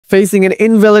Facing an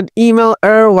invalid email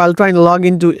error while trying to log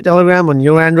into Telegram on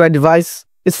your Android device?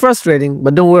 It's frustrating,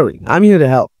 but don't worry, I'm here to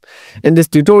help. In this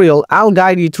tutorial, I'll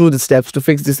guide you through the steps to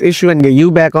fix this issue and get you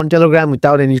back on Telegram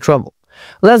without any trouble.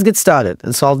 Let's get started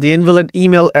and solve the invalid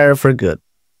email error for good.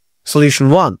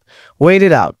 Solution 1. Wait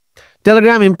it out.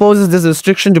 Telegram imposes this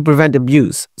restriction to prevent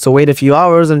abuse, so wait a few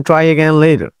hours and try again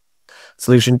later.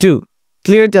 Solution 2.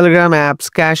 Clear Telegram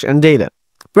apps, cache and data.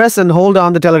 Press and hold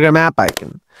on the Telegram app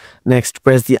icon. Next,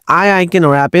 press the I icon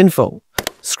or app info.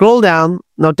 Scroll down,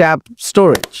 now tap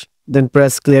storage. Then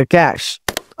press clear cache.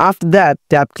 After that,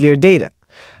 tap clear data.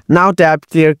 Now tap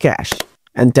clear cache.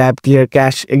 And tap clear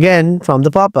cache again from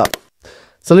the pop-up.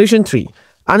 Solution 3.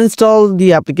 Uninstall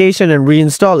the application and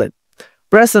reinstall it.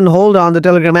 Press and hold on the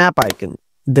Telegram app icon.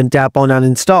 Then tap on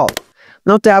uninstall.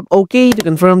 Now tap OK to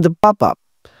confirm the pop-up.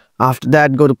 After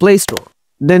that, go to Play Store.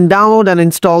 Then download and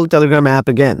install Telegram app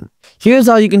again. Here's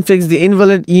how you can fix the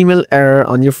invalid email error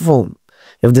on your phone.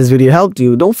 If this video helped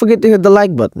you, don't forget to hit the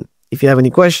like button. If you have any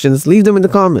questions, leave them in the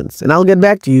comments and I'll get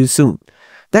back to you soon.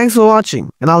 Thanks for watching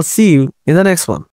and I'll see you in the next one.